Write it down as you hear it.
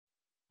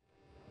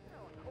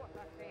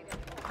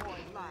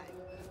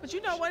But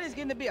you know what? It's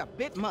getting to be a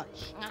bit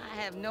much. I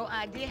have no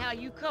idea how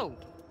you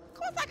cope. Of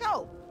course I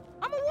go.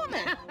 I'm a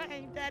woman.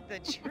 Ain't that the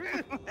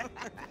truth?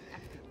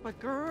 But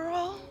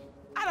girl,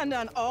 I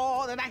done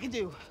all that I can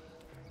do.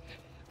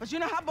 But you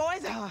know how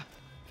boys are.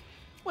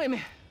 Wait a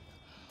minute.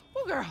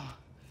 Oh, girl.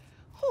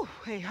 Whew,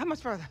 hey, how much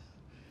further?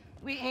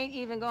 We ain't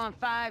even gone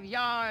 5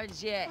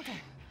 yards yet. Okay,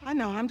 I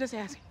know, I'm just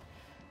asking.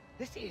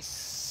 This is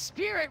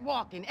spirit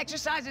walking.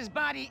 Exercises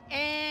body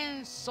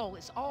and soul.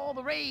 It's all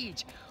the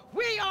rage.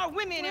 We are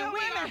women and we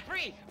are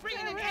free. Free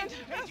in the name of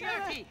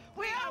patriarchy.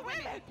 We are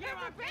women. Here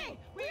are free.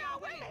 We are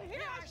women.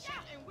 Here are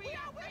shout. And we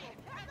are women.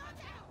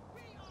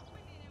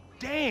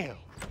 Damn.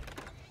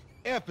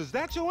 F, is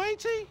that your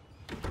auntie?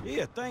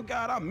 Yeah, thank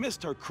God I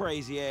missed her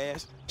crazy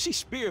ass. She's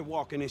spirit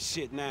walking this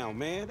shit now,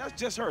 man. That's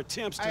just her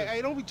attempts to...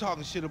 Hey, don't be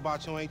talking shit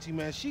about your auntie,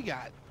 man. She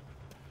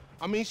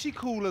she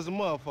cool as a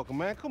motherfucker,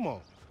 man. Come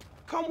on.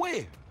 Come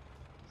where?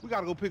 We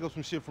gotta go pick up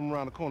some shit from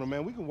around the corner,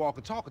 man. We can walk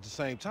and talk at the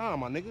same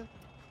time, my nigga.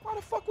 Why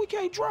the fuck we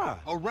can't drive?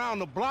 Around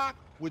the block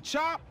with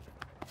Chop?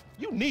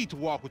 You need to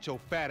walk with your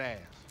fat ass.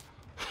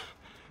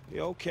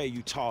 Yeah, okay,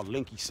 you tall,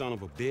 linky son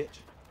of a bitch.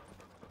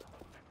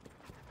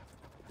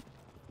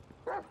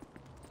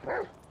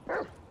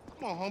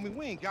 Come on, homie,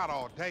 we ain't got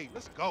all day.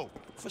 Let's go.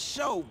 For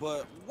sure,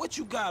 but what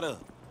you got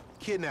up?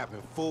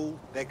 Kidnapping, fool.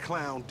 That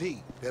clown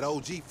D. That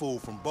OG fool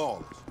from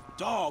Ballers.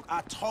 Dog,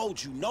 I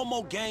told you, no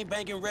more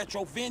gang-banging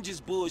retro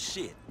vengeance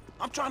bullshit.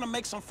 I'm trying to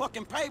make some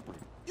fucking paper.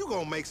 You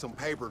gonna make some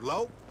paper,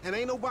 Lo. And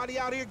ain't nobody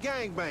out here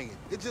gang-banging.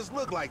 It just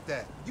look like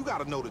that. You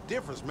gotta know the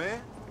difference,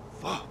 man.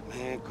 Fuck,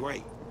 man,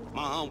 great.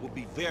 My aunt would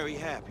be very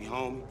happy,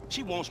 homie.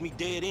 She wants me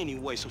dead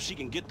anyway so she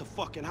can get the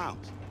fucking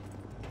house.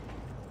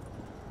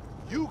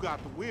 You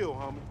got the wheel,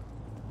 homie.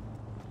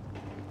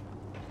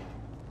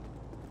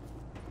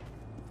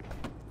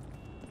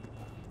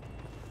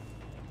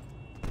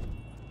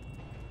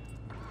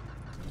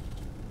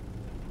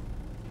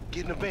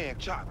 Get in the van,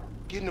 Chop.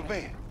 Get in the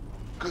van.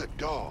 Good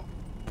dog.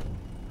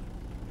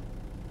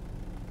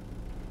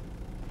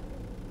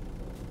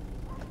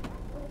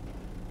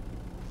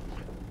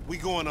 We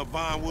going up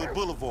Vinewood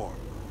Boulevard.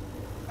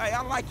 Hey,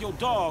 I like your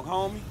dog,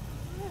 homie.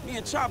 Me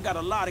and Chop got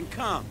a lot in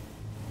common.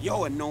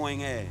 Yo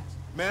annoying ass.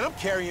 Man, I'm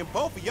carrying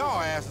both of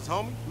y'all asses,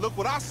 homie. Look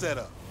what I set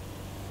up.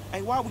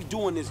 Hey, why we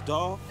doing this,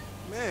 dog?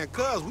 Man,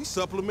 cuz we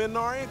supplementing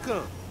our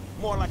income.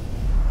 More like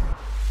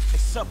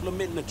it's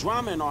supplementing the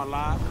drama in our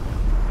lives.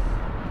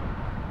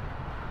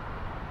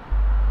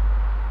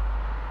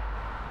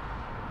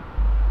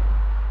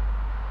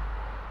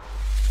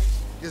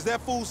 Is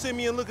that fool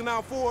Simeon looking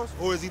out for us,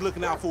 or is he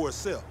looking out for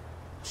himself?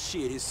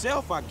 Shit,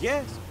 himself, I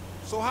guess.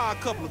 So how a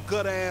couple of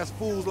gutter-ass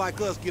fools like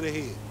us get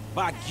ahead?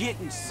 By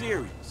getting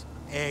serious.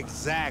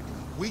 Exactly.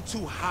 We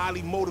two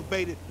highly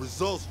motivated,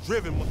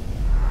 results-driven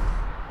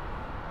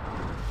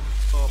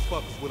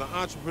motherfuckers with an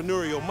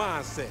entrepreneurial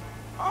mindset.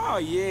 Oh,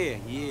 yeah,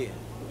 yeah.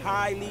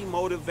 Highly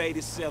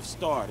motivated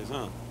self-starters,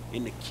 huh?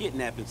 In the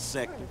kidnapping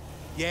sector.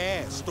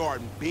 Yeah,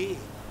 starting big.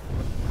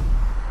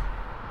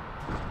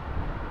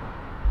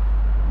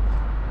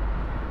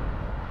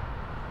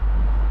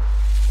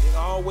 It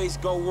always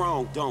go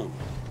wrong, don't it?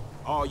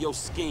 All your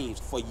schemes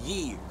for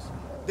years.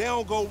 They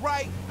don't go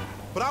right,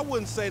 but I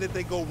wouldn't say that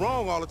they go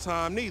wrong all the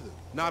time, neither.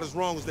 Not as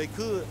wrong as they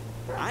could.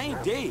 I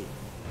ain't dead,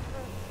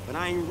 but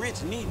I ain't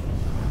rich neither.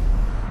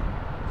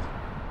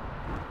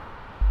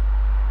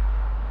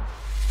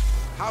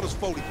 How does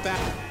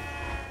 40,000?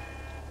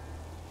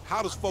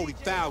 How does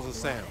 40,000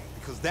 sound?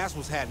 Because that's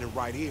what's happening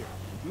right here.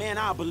 Man,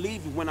 I'll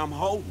believe you when I'm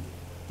holding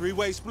it.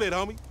 Three-way split,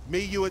 homie. Me,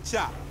 you, and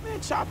Chop.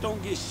 Man, Chop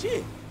don't get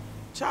shit.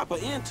 Chop an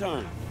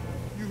intern.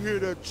 You hear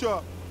that,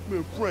 Chop?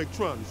 Man, Frank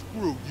trying to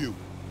screw you.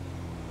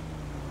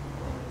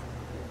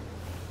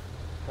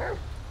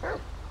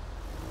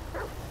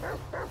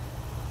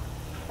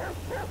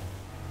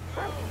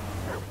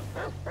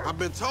 I've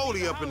been told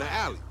he up in the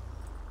alley.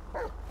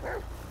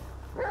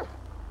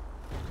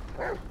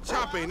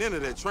 Chop ain't into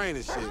that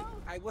training shit.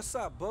 Hey, what's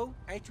up, boo?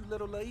 Ain't you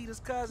little Laida's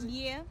cousin?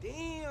 Yeah.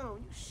 Damn,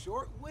 you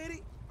short with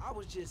it? I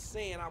was just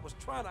saying I was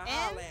trying to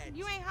holler at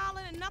you. You ain't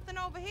hollering at nothing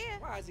over here.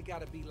 Why is it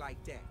gotta be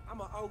like that?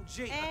 I'm an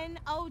OG. And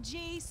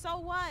OG, so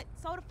what?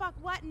 So the fuck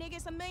what, nigga?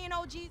 It's a million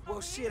OGs Well,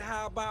 over shit, here.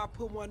 how about I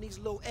put one of these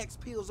little X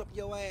pills up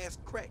your ass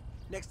crack?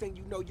 Next thing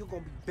you know, you're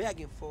gonna be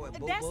begging for it,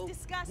 boo-boo. That's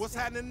disgusting. What's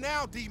happening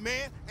now,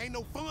 D-man? Ain't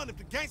no fun if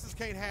the gangsters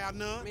can't have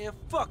none. Man,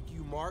 fuck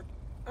you, Mark.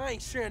 I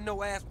ain't sharing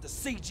no ass with the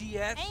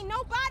CGS. Ain't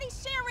nobody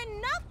sharing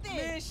nothing.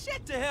 Man,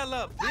 shut the hell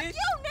up, fuck bitch.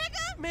 you,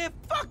 nigga. Man,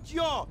 fuck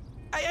y'all.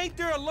 Hey, ain't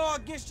there a law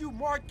against you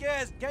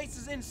mark-ass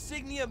gangsters,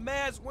 insignia,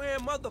 mask-wearing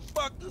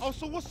motherfuckers? Oh,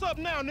 so what's up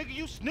now, nigga?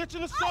 You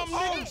snitching or something,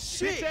 Oh, nigga?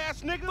 shit.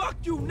 Bitch-ass nigga? Fuck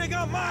you,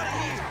 nigga. I'm out of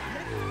here.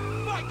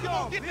 Nigga. Fuck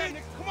y'all, Get that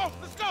nigga. Come on,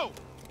 let's go.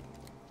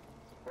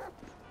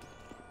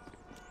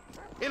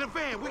 In the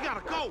van, we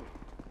gotta go.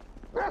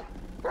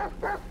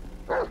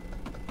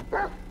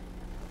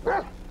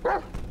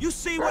 You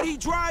see what he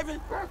driving?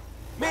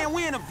 Man,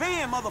 we in a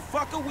van,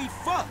 motherfucker. We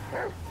fucked.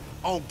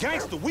 On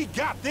gangster, we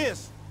got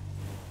this.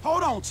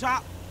 Hold on,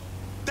 Chop.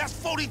 That's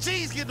 40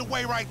 G's getting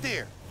away right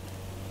there.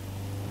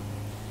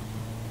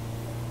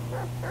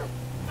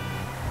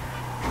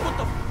 What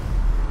the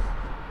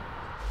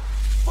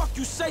fuck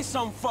you say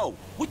something for?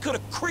 We could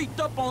have creeped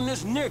up on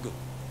this nigga.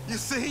 You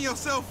seeing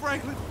yourself,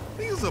 Franklin?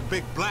 You's a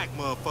big black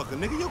motherfucker,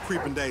 nigga. Your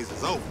creeping days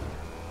is over.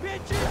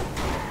 Bitches!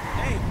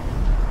 Hey.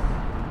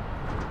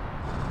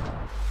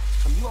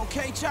 You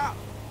okay, Chop?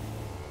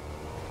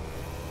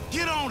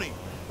 Get on him!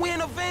 We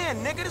in a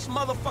van, nigga. This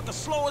motherfucker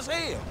slow as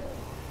hell.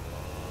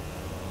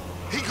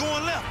 He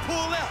going left.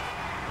 Pull left.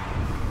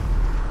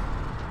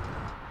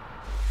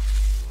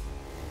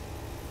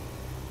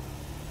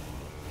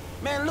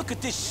 Man, look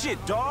at this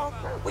shit, dawg.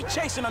 We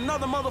chasing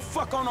another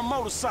motherfucker on a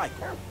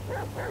motorcycle.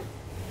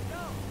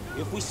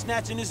 If we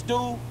snatching this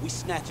dude, we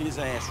snatching his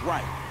ass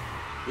right.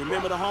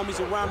 Remember the homies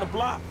around the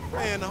block?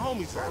 Man, the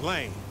homies is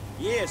lame.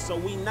 Yeah, so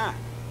we not.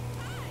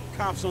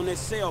 Cops on their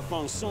cell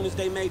phone soon as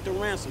they made the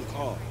ransom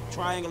call.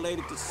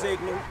 Triangulated the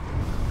signal.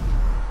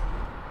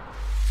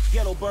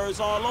 Ghetto birds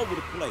all over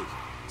the place.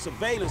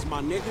 Surveillance,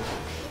 my nigga.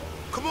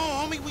 Come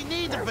on, homie, we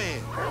need the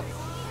van.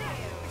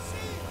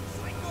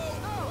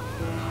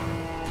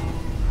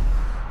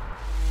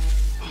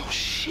 Oh,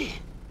 shit.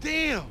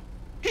 Damn,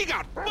 He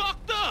got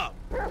fucked up.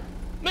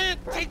 Man,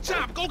 take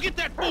Chop. Go get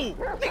that fool.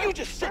 Nigga, you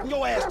just sitting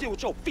your ass there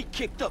with your feet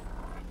kicked up.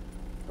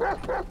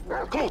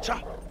 Come on,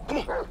 Chop. Come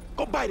on.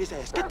 Go bite his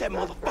ass. Get that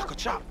motherfucker,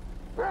 Chop.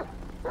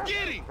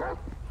 Get him.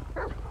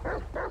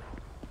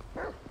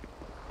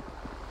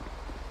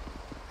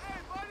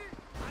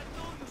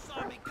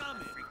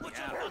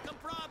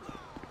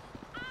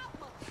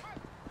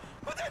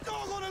 put that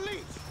dog on a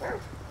leash.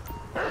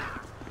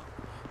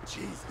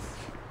 Jesus.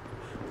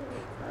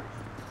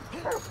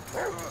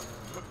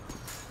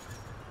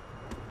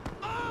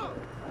 Oh!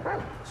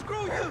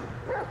 Screw you!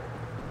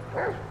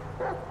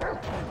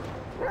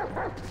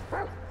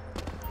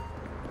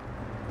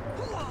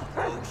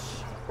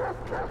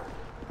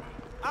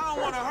 I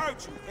don't want to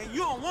hurt you, and you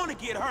don't want to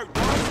get hurt,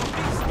 dog, so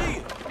be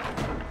still.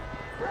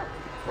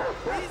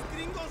 These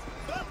gringos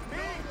butt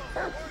big.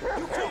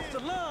 You crossed the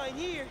line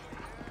here.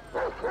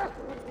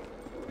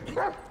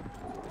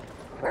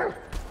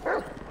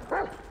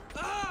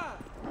 Ah!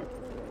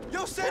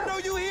 Yo said no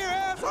you here,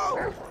 asshole!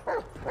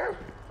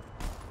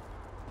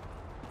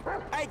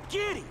 Hey,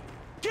 get him!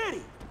 Get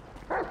him!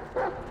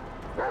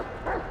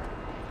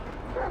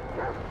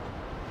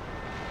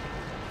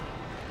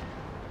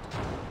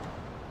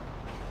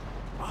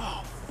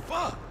 Oh,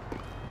 fuck!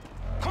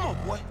 Come on,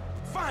 boy.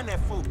 Find that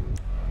fool.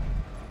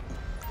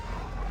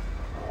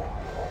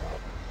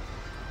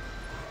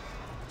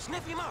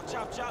 Sniff him out,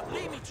 Chop Chop.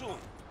 Lead me to him.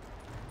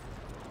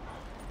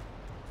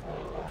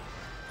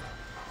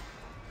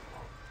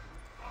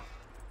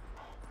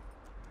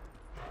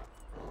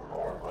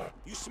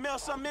 You smell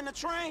something in the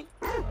train?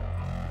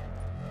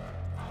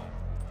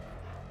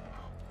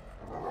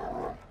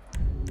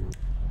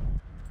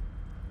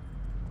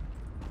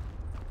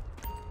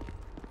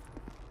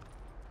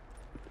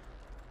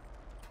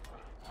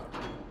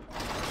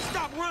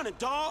 Stop running,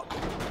 dog!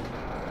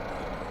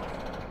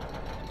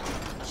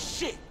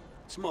 Shit!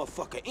 This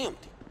motherfucker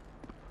empty.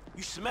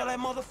 You smell that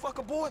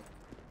motherfucker, boy?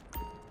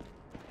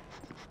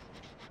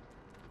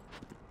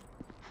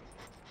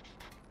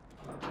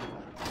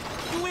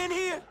 You in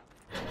here?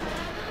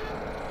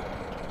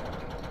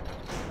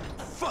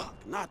 Fuck,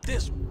 not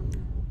this one.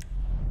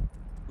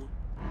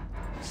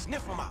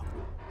 Sniff him out.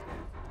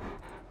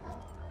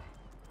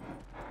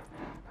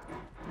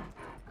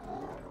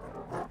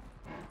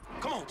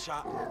 Come on,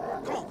 Chop.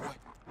 Come on, boy.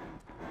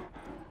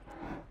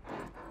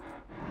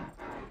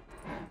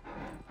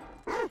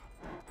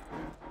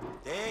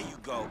 There you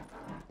go.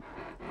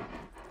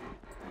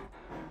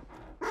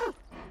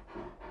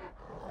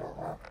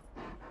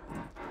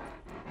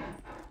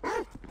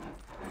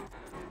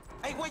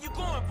 Hey, where you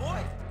going,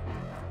 boy?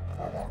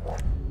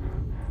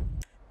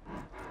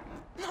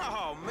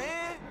 No,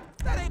 man.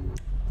 That ain't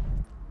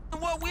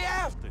what we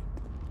after.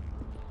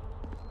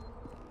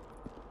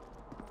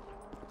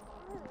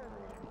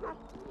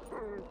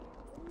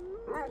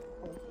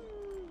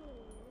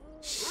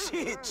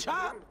 Shit,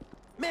 Chop.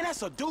 Man,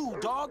 that's a dude,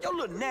 dog. Your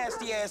little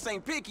nasty ass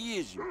ain't picky,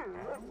 is you?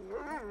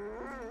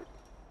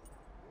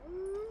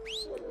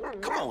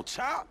 Come on,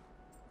 Chop.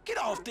 Get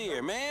off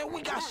there, man.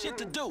 We got shit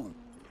to do.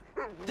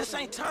 This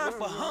ain't time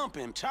for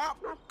humping, Chop.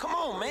 Come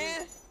on,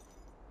 man.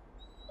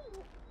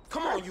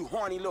 Come on, you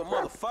horny little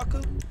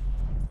motherfucker.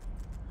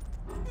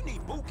 You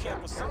need boot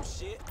camp or some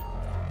shit.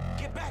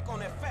 Get back on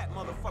that fat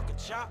motherfucker,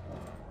 Chop.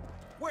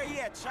 Where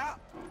he at, Chop?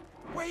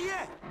 Where he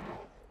at?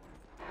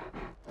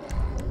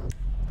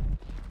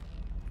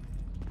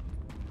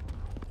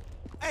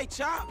 Hey,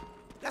 Chop,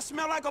 that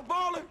smell like a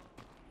baller?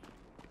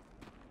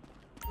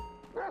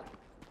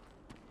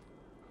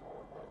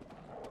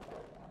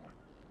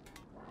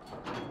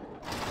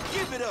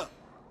 Give it up.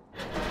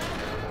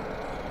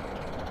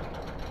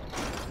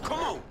 Come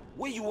on,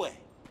 where you at?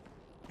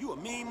 You a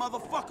mean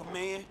motherfucker,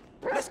 man.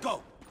 Let's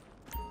go.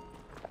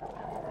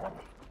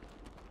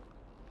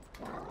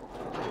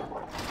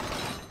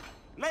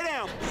 Lay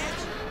down,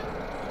 bitch.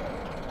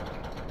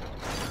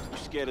 You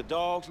scared of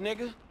dogs,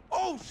 nigga?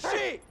 Oh,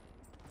 shit!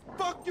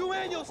 Fuck you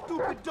and your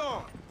stupid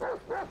dog.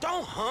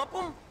 Don't hump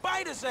him.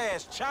 Bite his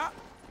ass, Chop.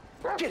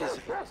 Get his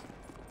ass.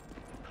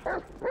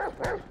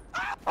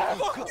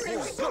 Fuck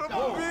you, son of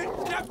a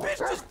bitch! That bitch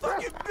just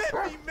fucking bit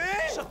me, man!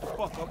 Shut the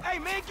fuck up. Hey,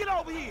 man, get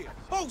over here.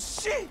 Oh,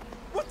 shit!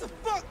 What the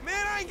fuck,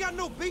 man? I ain't got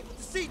no beef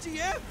with the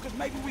CGF. Because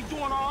maybe we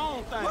doing our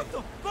own thing. What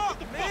the fuck,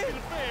 man? Fuck in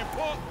the fan,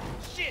 Park.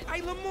 Shit!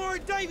 Hey, Lamar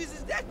Davis,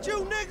 is that you,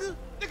 nigga?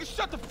 Nigga,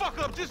 shut the fuck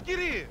up. Just get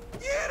in.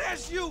 Yeah,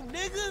 that's you,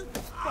 nigga.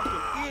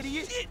 Fucking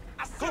idiot. Shit!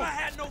 I said I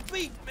had no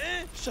beef,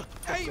 man. Shut the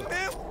fuck Hey, up.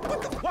 man,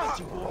 what the Watch fuck?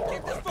 it, boy.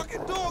 Get this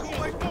fucking dog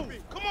away from me.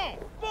 Come on.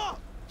 Fuck!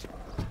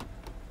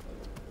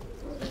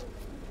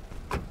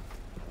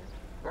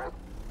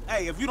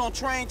 Hey, if you don't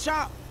train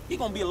Chop, he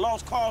gonna be a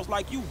lost cause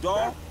like you,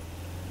 dawg.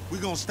 We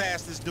gonna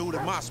stash this dude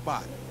at my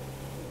spot.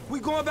 We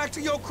going back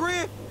to your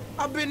crib?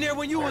 I've been there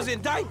when you was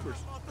in diapers.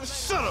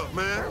 Shut up,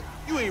 man.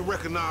 You ain't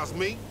recognize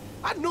me.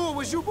 I knew it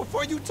was you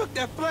before you took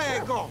that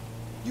flag off.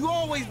 You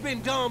always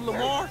been dumb,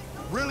 Lamar.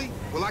 Really?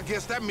 Well, I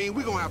guess that means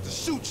we gonna have to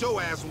shoot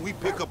your ass when we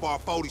pick up our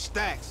 40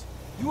 stacks.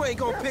 You ain't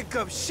gonna pick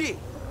up shit.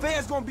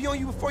 Feds gonna be on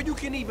you before you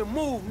can even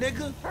move,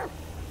 nigga.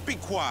 Be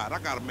quiet. I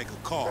gotta make a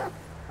call.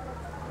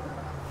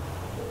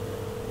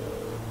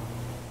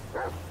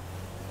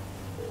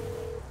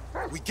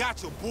 We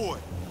got your boy.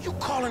 You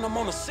calling them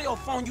on a cell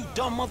phone, you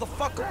dumb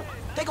motherfucker?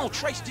 They gonna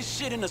trace this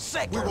shit in a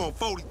second. We want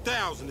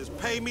 40,000. Is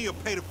pay me or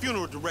pay the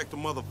funeral director,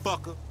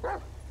 motherfucker.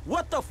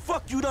 What the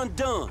fuck you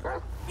done?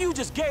 You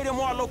just gave them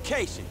our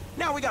location.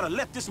 Now we gotta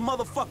let this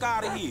motherfucker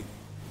out of here.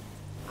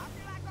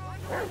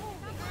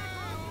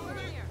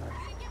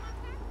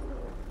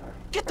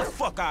 Get the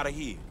fuck out of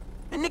here.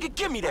 And nigga,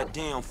 give me that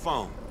damn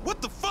phone.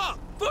 What the fuck?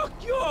 Fuck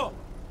y'all.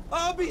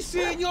 I'll be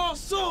seeing y'all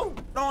soon.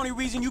 The only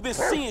reason you been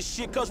seeing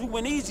shit cause we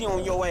went easy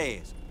on your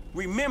ass.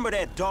 Remember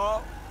that,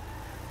 dawg?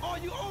 Oh,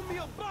 you owe me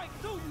a bike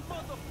too, you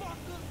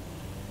motherfucker.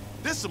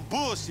 This some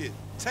bullshit.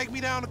 Take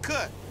me down the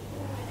cut.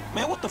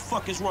 Man, what the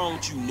fuck is wrong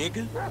with you,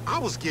 nigga? I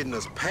was getting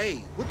us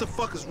paid. What the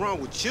fuck is wrong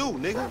with you,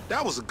 nigga?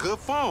 That was a good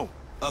phone.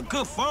 A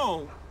good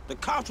phone? The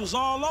cops was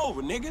all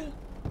over, nigga.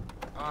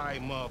 All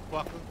right,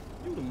 motherfucker.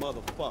 You the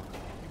motherfucker.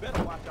 You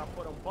better watch out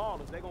for them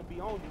ballers. They gonna be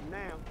on you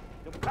now.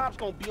 Them cops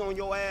gonna be on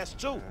your ass,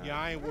 too. Yeah,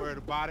 I ain't worried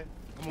about it.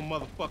 I'm a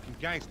motherfucking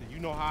gangster. You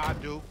know how I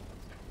do.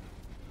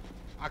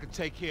 I can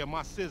take care of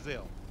my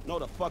sizzle. No,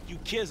 the fuck you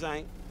kids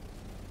ain't.